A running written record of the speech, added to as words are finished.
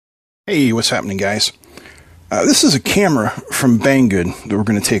Hey, what's happening, guys? This is a camera from Banggood that we're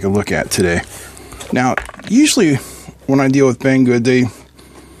going to take a look at today. Now, usually when I deal with Banggood, they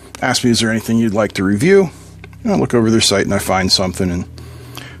ask me, is there anything you'd like to review? And I look over their site and I find something, and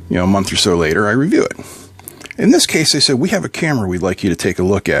a month or so later, I review it. In this case, they said, we have a camera we'd like you to take a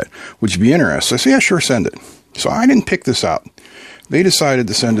look at. Would you be interested? I said, yeah, sure, send it. So I didn't pick this out. They decided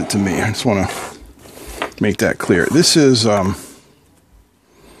to send it to me. I just want to make that clear. This is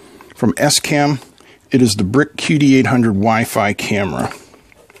from ESCAM. It is the Brick QD800 Wi-Fi camera.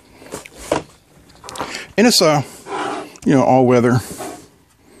 And it's a, all-weather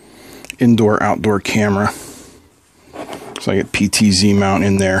indoor-outdoor camera. So I get Ptz mount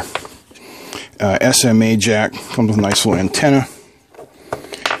in there. SMA jack, comes with a nice little antenna.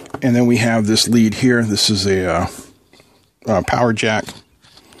 And then we have this lead here. This is a power jack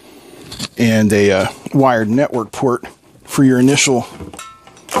and a wired network port for your initial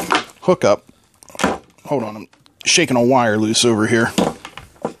hookup. Hold on, I'm shaking a wire loose over here.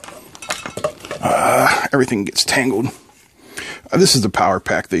 Everything gets tangled. This is the power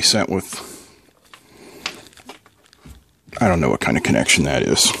pack they sent with, I don't know what kind of connection that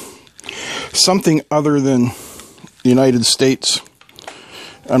is. Something other than the United States.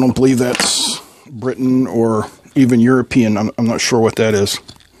 I don't believe that's Britain or even European. I'm not sure what that is.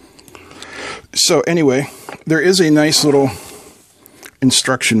 So anyway, there is a nice little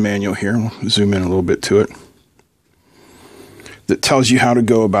instruction manual here. We'll zoom in a little bit to it. That tells you how to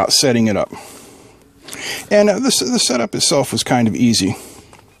go about setting it up. And the setup itself was kind of easy.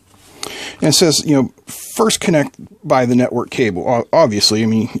 And it says, first connect by the network cable. Obviously,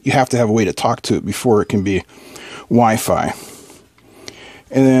 you have to have a way to talk to it before it can be Wi-Fi.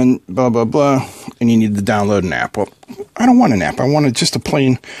 And then blah, blah, blah. And you need to download an app. Well, I don't want an app. I want just a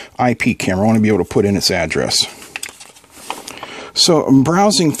plain IP camera. I want to be able to put in its address. So I'm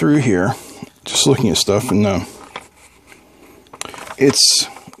browsing through here, just looking at stuff, and it's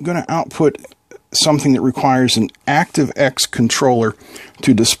going to output something that requires an ActiveX controller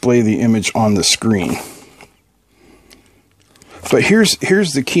to display the image on the screen. But here's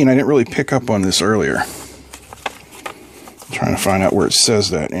the key, and I didn't really pick up on this earlier. I'm trying to find out where it says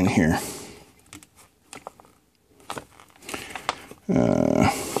that in here.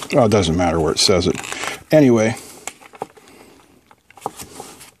 Well, it doesn't matter where it says it. Anyway.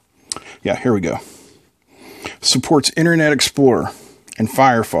 Yeah, here we go. Supports Internet Explorer and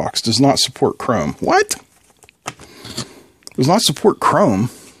Firefox. Does not support Chrome. What? Does not support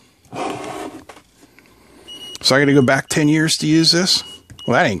Chrome? So I got to go back 10 years to use this?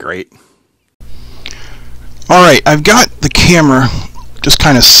 Well, that ain't great. Alright, I've got the camera just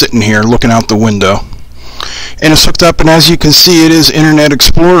kind of sitting here looking out the window. And it's hooked up, and as you can see, it is Internet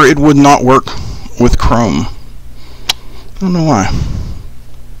Explorer. It would not work with Chrome. I don't know why.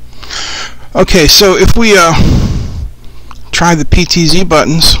 Okay, so if we try the Ptz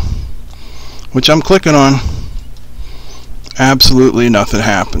buttons, which I'm clicking on, absolutely nothing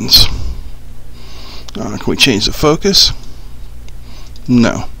happens. Can we change the focus?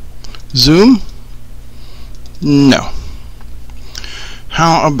 No. Zoom? No.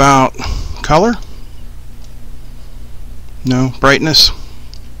 How about color? No. Brightness?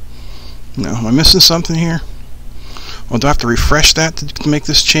 No. Am I missing something here? Well, do I have to refresh that to make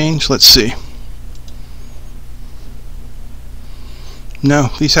this change? Let's see. No,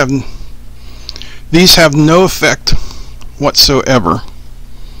 these have no effect whatsoever.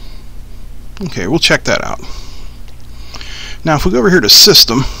 Okay, we'll check that out. Now, if we go over here to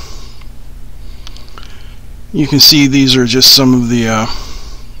System, you can see these are just some of the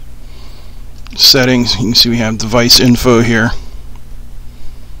settings. You can see we have device info here.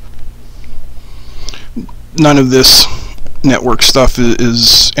 None of this network stuff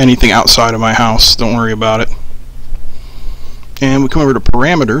is anything outside of my house. Don't worry about it. And we come over to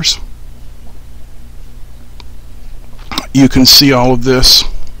parameters. You can see all of this.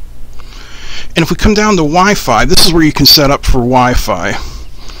 And if we come down to Wi-Fi, this is where you can set up for Wi-Fi.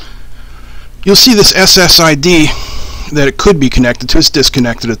 You'll see this SSID that it could be connected to. It's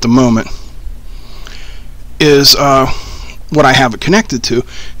disconnected at the moment. Is what I have it connected to.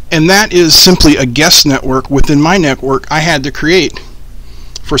 And that is simply a guest network within my network I had to create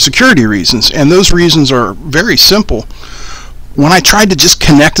for security reasons. And those reasons are very simple. When I tried to just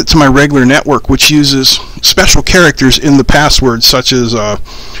connect it to my regular network, which uses special characters in the password, such as a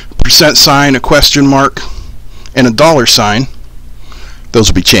 %, a question mark, and a $sign, those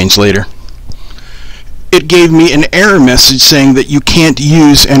will be changed later, it gave me an error message saying that you can't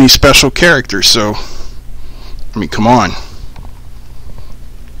use any special characters. So, come on.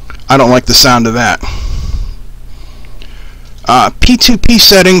 I don't like the sound of that. P2P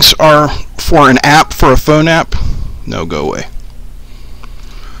settings are for an app, for a phone app. No, go away.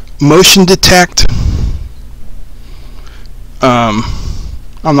 Motion detect.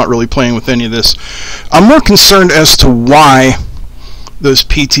 I'm not really playing with any of this. I'm more concerned as to why those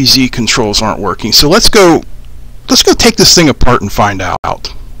PTZ controls aren't working. So let's go take this thing apart and find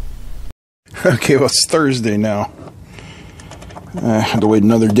out. Okay, well, it's Thursday now. I had to wait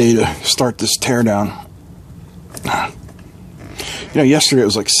another day to start this teardown. You know, yesterday it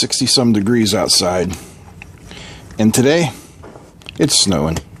was like 60-some degrees outside, and today it's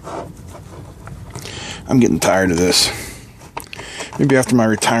snowing. I'm getting tired of this. Maybe after my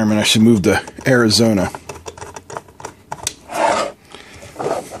retirement I should move to Arizona. Yeah,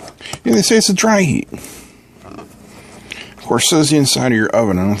 they say it's a dry heat. Of course, so is the inside of your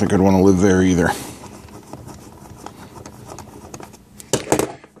oven. I don't think I'd want to live there either.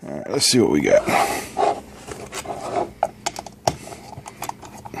 Alright, let's see what we got.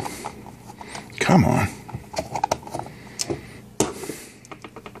 Come on.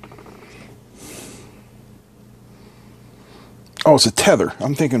 Oh, it's a tether.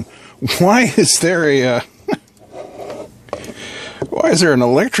 I'm thinking, why is there a why is there an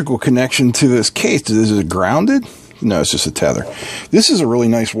electrical connection to this case? Is it grounded? No, it's just a tether. This is a really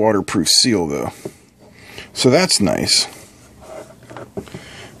nice waterproof seal, though. So that's nice.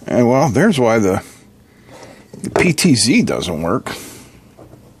 And well, there's why the PTZ doesn't work.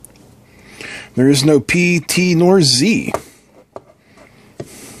 There is no PT nor Z.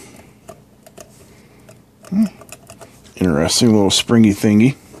 Interesting little springy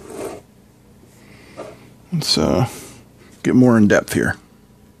thingy. Let's get more in depth here.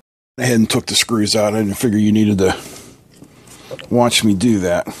 I ahead and took the screws out. I didn't figure you needed to watch me do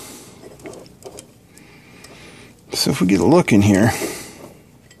that. So if we get a look in here,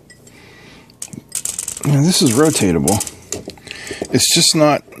 now this is rotatable. It's just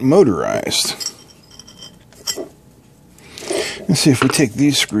not motorized. Let's see, if we take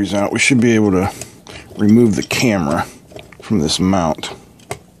these screws out, we should be able to remove the camera from this mount.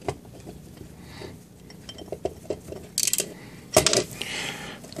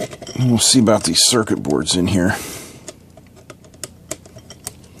 And we'll see about these circuit boards in here.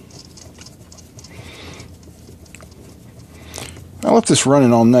 I left this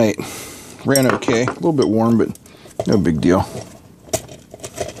running all night. Ran okay. A little bit warm, but no big deal.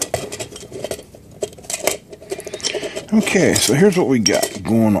 Okay, so here's what we got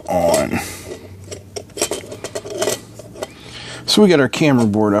going on. So we got our camera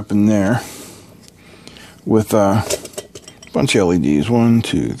board up in there with a bunch of LEDs. 1,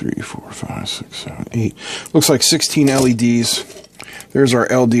 2, 3, 4, 5, 6, 7, 8. Looks like 16 LEDs. There's our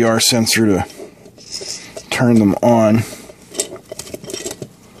LDR sensor to turn them on.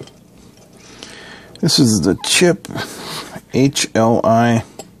 This is the chip HLI.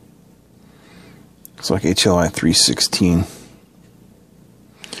 It's like HLI 316.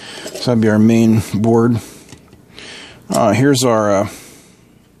 So that'd be our main board. Here's our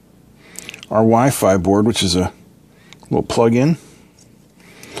Wi-Fi board, which is a little plug-in.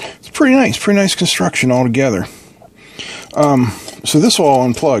 It's pretty nice construction altogether. So this will all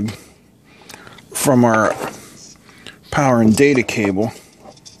unplug from our power and data cable,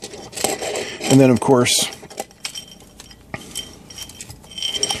 and then of course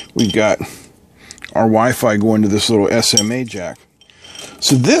we've got our Wi-Fi going to this little SMA jack.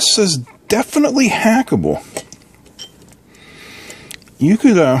 So this is definitely hackable. You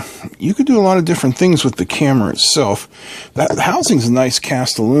could do a lot of different things with the camera itself. The housing's nice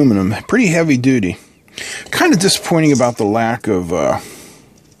cast aluminum, pretty heavy duty. Kind of disappointing about the lack of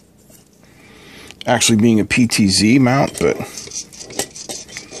actually being a PTZ mount, but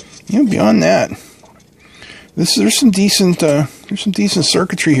you know, beyond that, there's some decent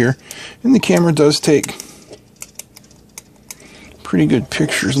circuitry here, and the camera does take pretty good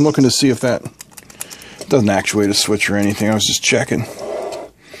pictures. I'm looking to see if that doesn't actuate a switch or anything. I was just checking.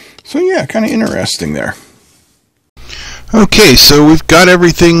 So yeah, kind of interesting there. Okay, so we've got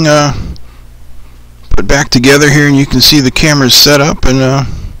everything put back together here, and you can see the camera's set up, and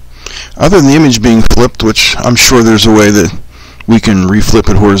other than the image being flipped, which I'm sure there's a way that we can reflip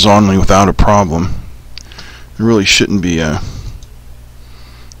it horizontally without a problem. There really shouldn't be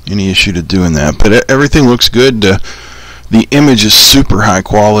any issue to doing that, but everything looks good. The image is super high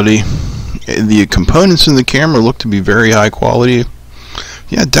quality. The components in the camera look to be very high quality.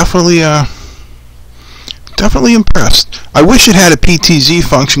 Yeah, definitely impressed. I wish it had a PTZ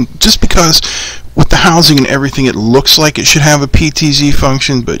function, just because with the housing and everything it looks like it should have a PTZ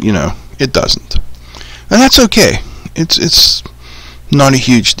function, but you know, it doesn't. And that's okay. It's not a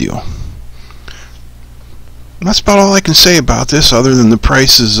huge deal. That's about all I can say about this, other than the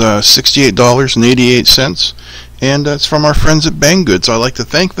price is $68.88, and it's from our friends at Banggood. So I'd like to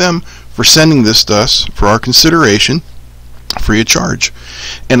thank them for sending this to us for our consideration, free of charge.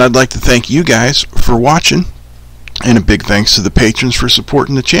 And I'd like to thank you guys for watching, and a big thanks to the patrons for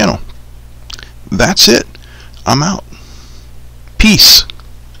supporting the channel. That's it. I'm out. Peace.